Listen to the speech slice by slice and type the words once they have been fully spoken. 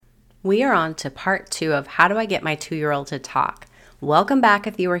We are on to part 2 of How Do I Get My 2-Year-Old to Talk? Welcome back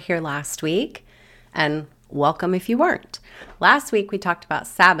if you were here last week, and welcome if you weren't. Last week we talked about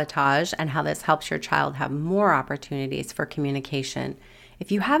sabotage and how this helps your child have more opportunities for communication.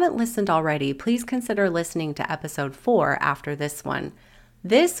 If you haven't listened already, please consider listening to episode 4 after this one.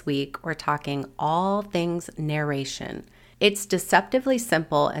 This week we're talking all things narration. It's deceptively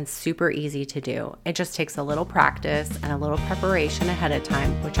simple and super easy to do. It just takes a little practice and a little preparation ahead of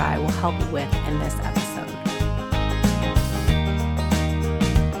time, which I will help you with in this episode.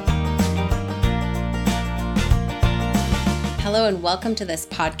 Hello and welcome to this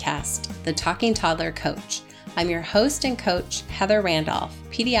podcast, The Talking Toddler Coach. I'm your host and coach, Heather Randolph,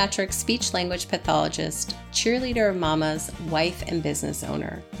 pediatric speech-language pathologist, cheerleader of mamas, wife, and business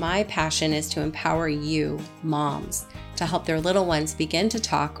owner. My passion is to empower you, moms, to help their little ones begin to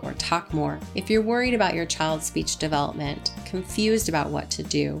talk or talk more. If you're worried about your child's speech development, confused about what to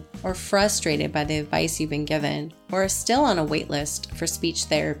do, or frustrated by the advice you've been given, or are still on a wait list for speech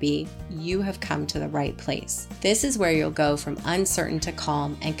therapy, you have come to the right place. This is where you'll go from uncertain to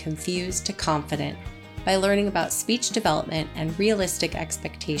calm and confused to confident by learning about speech development and realistic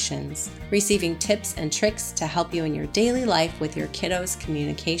expectations, receiving tips and tricks to help you in your daily life with your kiddos'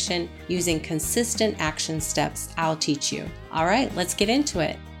 communication using consistent action steps I'll teach you. All right, let's get into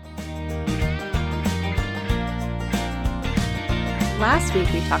it. Last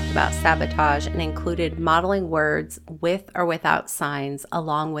week we talked about sabotage and included modeling words with or without signs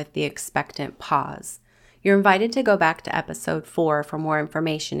along with the expectant pause. You're invited to go back to episode 4 for more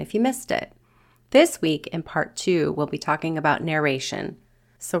information if you missed it. This week, in part 2, we'll be talking about narration.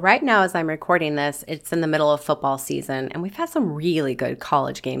 So right now, as I'm recording this, it's in the middle of football season, and we've had some really good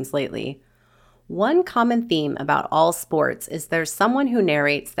college games lately. One common theme about all sports is there's someone who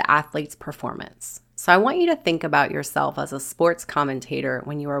narrates the athlete's performance. So I want you to think about yourself as a sports commentator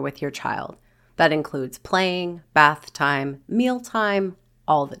when you are with your child. That includes playing, bath time, meal time,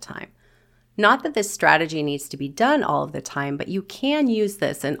 all the time. Not that this strategy needs to be done all of the time, but you can use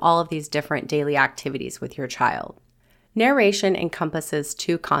this in all of these different daily activities with your child. Narration encompasses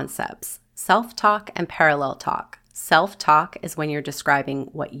 2 concepts, self-talk and parallel talk. Self-talk is when you're describing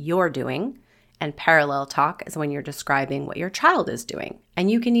what you're doing, and parallel talk is when you're describing what your child is doing.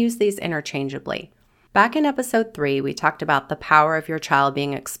 And you can use these interchangeably. Back in episode 3, we talked about the power of your child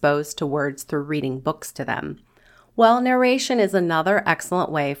being exposed to words through reading books to them. Well, narration is another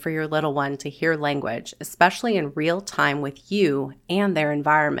excellent way for your little one to hear language, especially in real time with you and their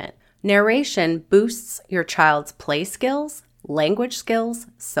environment. Narration boosts your child's play skills, language skills,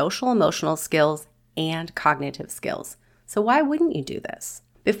 social emotional skills, and cognitive skills. So why wouldn't you do this?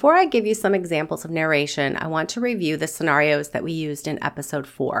 Before I give you some examples of narration, I want to review the scenarios that we used in episode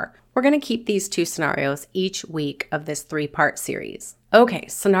 4. We're going to keep these 2 scenarios each week of this 3-part series. Okay,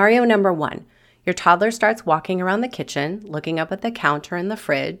 scenario number 1. Your toddler starts walking around the kitchen, looking up at the counter and the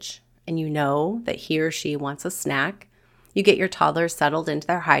fridge, and you know that he or she wants a snack. You get your toddler settled into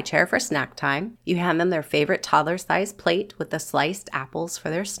their high chair for snack time. You hand them their favorite toddler-sized plate with the sliced apples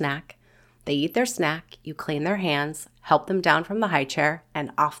for their snack. They eat their snack, you clean their hands, help them down from the high chair, and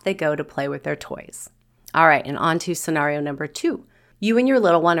off they go to play with their toys. All right, and on to scenario number 2. You and your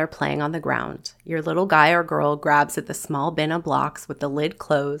little one are playing on the ground. Your little guy or girl grabs at the small bin of blocks with the lid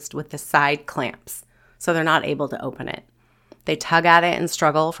closed with the side clamps, so they're not able to open it. They tug at it and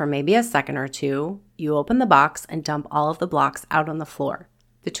struggle for maybe a second or 2. You open the box and dump all of the blocks out on the floor.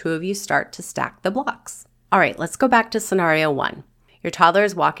 The 2 of you start to stack the blocks. All right, let's go back to scenario 1. Your toddler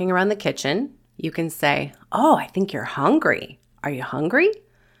is walking around the kitchen. You can say, "Oh, I think you're hungry. Are you hungry?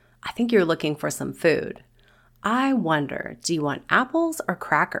 I think you're looking for some food. I wonder, do you want apples or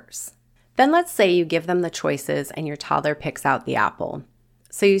crackers?" Then let's say you give them the choices and your toddler picks out the apple.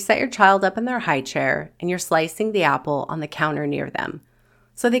 So you set your child up in their high chair and you're slicing the apple on the counter near them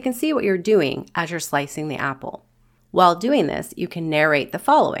so they can see what you're doing as you're slicing the apple. While doing this, you can narrate the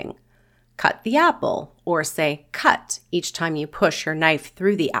following. Cut the apple, or say cut each time you push your knife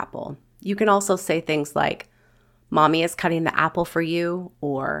through the apple. You can also say things like, "Mommy is cutting the apple for you,"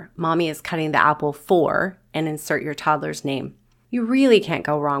 or "Mommy is cutting the apple for," and insert your toddler's name. You really can't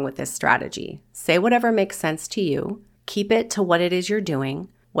go wrong with this strategy. Say whatever makes sense to you. Keep it to what it is you're doing,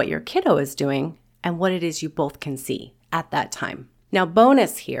 what your kiddo is doing, and what it is you both can see at that time. Now,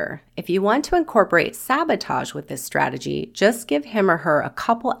 bonus here, if you want to incorporate sabotage with this strategy, just give him or her a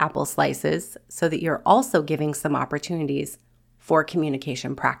couple apple slices so that you're also giving some opportunities for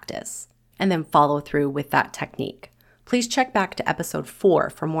communication practice, and then follow through with that technique. Please check back to episode 4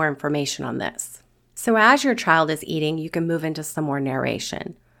 for more information on this. So as your child is eating, you can move into some more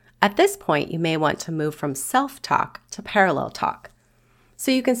narration. At this point, you may want to move from self-talk to parallel talk. So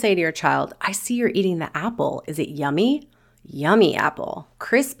you can say to your child, I see you're eating the apple. Is it yummy? Yummy apple,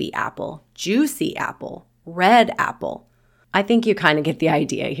 crispy apple, juicy apple, red apple. I think you kind of get the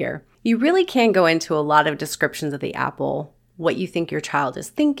idea here. You really can go into a lot of descriptions of the apple, what you think your child is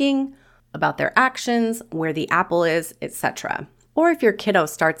thinking, about their actions, where the apple is, etc. Or if your kiddo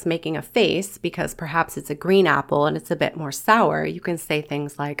starts making a face because perhaps it's a green apple and it's a bit more sour, you can say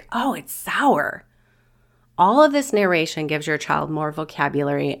things like, oh, it's sour. All of this narration gives your child more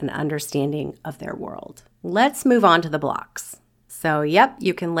vocabulary and understanding of their world. Let's move on to the blocks. So, yep,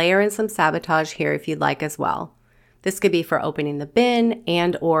 you can layer in some sabotage here if you'd like as well. This could be for opening the bin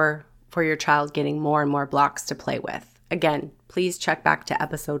and or for your child getting more and more blocks to play with. Again, please check back to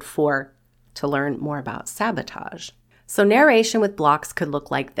episode 4 to learn more about sabotage. So narration with blocks could look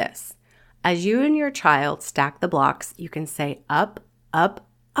like this. As you and your child stack the blocks, you can say up, up,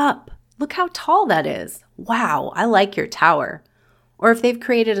 up. Look how tall that is. Wow, I like your tower. Or if they've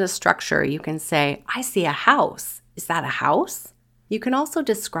created a structure, you can say, I see a house. Is that a house? You can also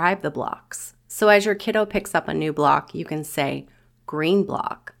describe the blocks. So as your kiddo picks up a new block, you can say green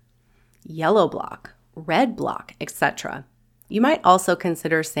block, yellow block, red block, etc. You might also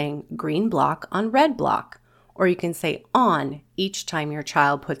consider saying green block on red block, or you can say on each time your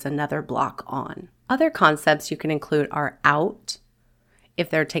child puts another block on. Other concepts you can include are out, if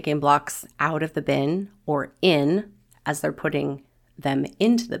they're taking blocks out of the bin, or in, as they're putting them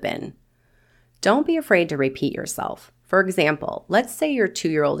into the bin. Don't be afraid to repeat yourself. For example, let's say your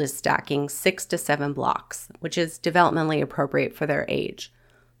 2-year-old is stacking 6 to 7 blocks, which is developmentally appropriate for their age.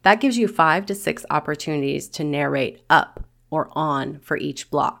 That gives you 5 to 6 opportunities to narrate up or on for each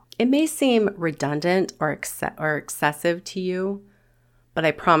block. It may seem redundant or excessive to you, but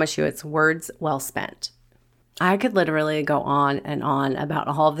I promise you it's words well spent. I could literally go on and on about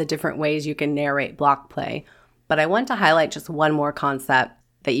all of the different ways you can narrate block play, but I want to highlight just one more concept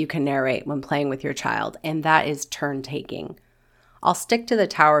that you can narrate when playing with your child, and that is turn taking. I'll stick to the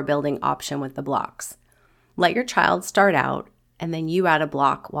tower building option with the blocks. Let your child start out, and then you add a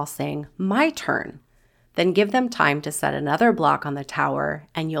block while saying, my turn. Then give them time to set another block on the tower,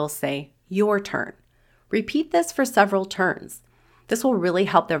 and you'll say, your turn. Repeat this for several turns. This will really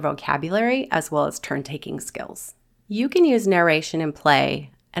help their vocabulary as well as turn-taking skills. You can use narration in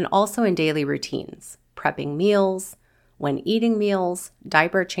play and also in daily routines, prepping meals, when eating meals,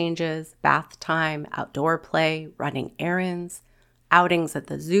 diaper changes, bath time, outdoor play, running errands, outings at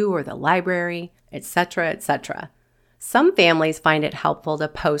the zoo or the library, etc., etc. Some families find it helpful to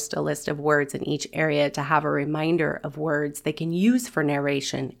post a list of words in each area to have a reminder of words they can use for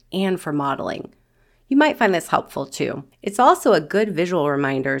narration and for modeling. You might find this helpful too. It's also a good visual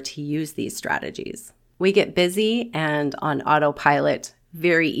reminder to use these strategies. We get busy and on autopilot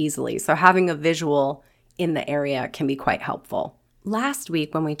very easily, so having a visual in the area can be quite helpful. Last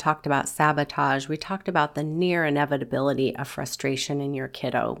week when we talked about sabotage, we talked about the near inevitability of frustration in your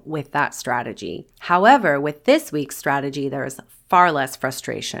kiddo with that strategy. However, with this week's strategy, there's far less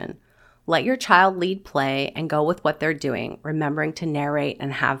frustration. Let your child lead play and go with what they're doing, remembering to narrate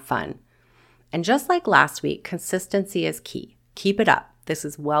and have fun. And just like last week, consistency is key. Keep it up. This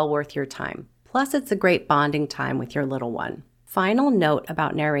is well worth your time. Plus, it's a great bonding time with your little one. Final note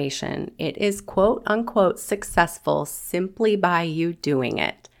about narration, it is quote unquote successful simply by you doing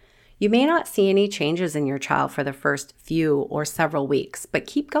it. You may not see any changes in your child for the first few or several weeks, but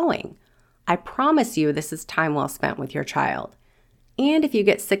keep going. I promise you this is time well spent with your child. And if you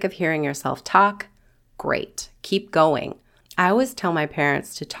get sick of hearing yourself talk, great, keep going. I always tell my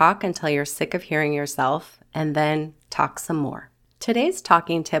parents to talk until you're sick of hearing yourself and then talk some more. Today's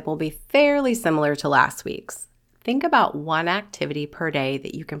talking tip will be fairly similar to last week's. Think about one activity per day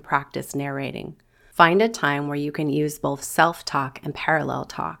that you can practice narrating. Find a time where you can use both self-talk and parallel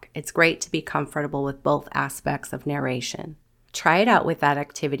talk. It's great to be comfortable with both aspects of narration. Try it out with that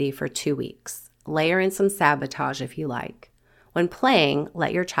activity for 2 weeks. Layer in some sabotage if you like. When playing,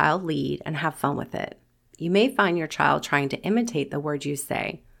 let your child lead and have fun with it. You may find your child trying to imitate the words you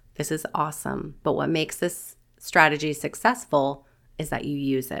say. This is awesome, but what makes this strategy successful is that you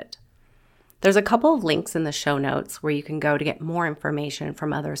use it. There's a couple of links in the show notes where you can go to get more information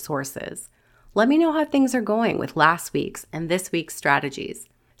from other sources. Let me know how things are going with last week's and this week's strategies.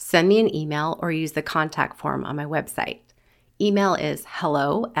 Send me an email or use the contact form on my website. Email is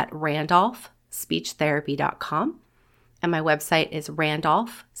hello@randolphspeechtherapy.com and my website is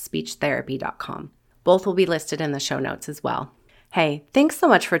randolphspeechtherapy.com. Both will be listed in the show notes as well. Hey, thanks so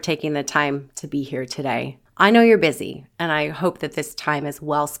much for taking the time to be here today. I know you're busy, and I hope that this time is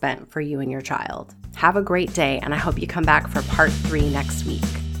well spent for you and your child. Have a great day, and I hope you come back for part 3 next week.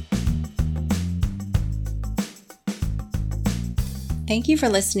 Thank you for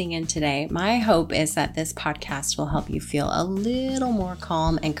listening in today. My hope is that this podcast will help you feel a little more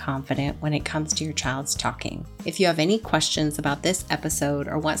calm and confident when it comes to your child's talking. If you have any questions about this episode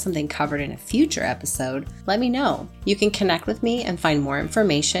or want something covered in a future episode, let me know. You can connect with me and find more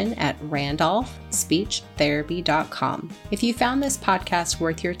information at randolphspeechtherapy.com. If you found this podcast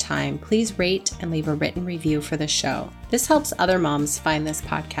worth your time, please rate and leave a written review for the show. This helps other moms find this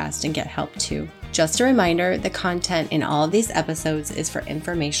podcast and get help too. Just a reminder, the content in all of these episodes is for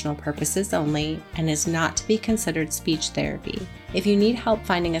informational purposes only and is not to be considered speech therapy. If you need help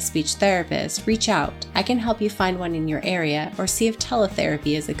finding a speech therapist, reach out. I can help you find one in your area or see if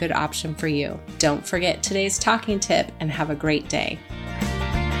teletherapy is a good option for you. Don't forget today's talking tip and have a great day.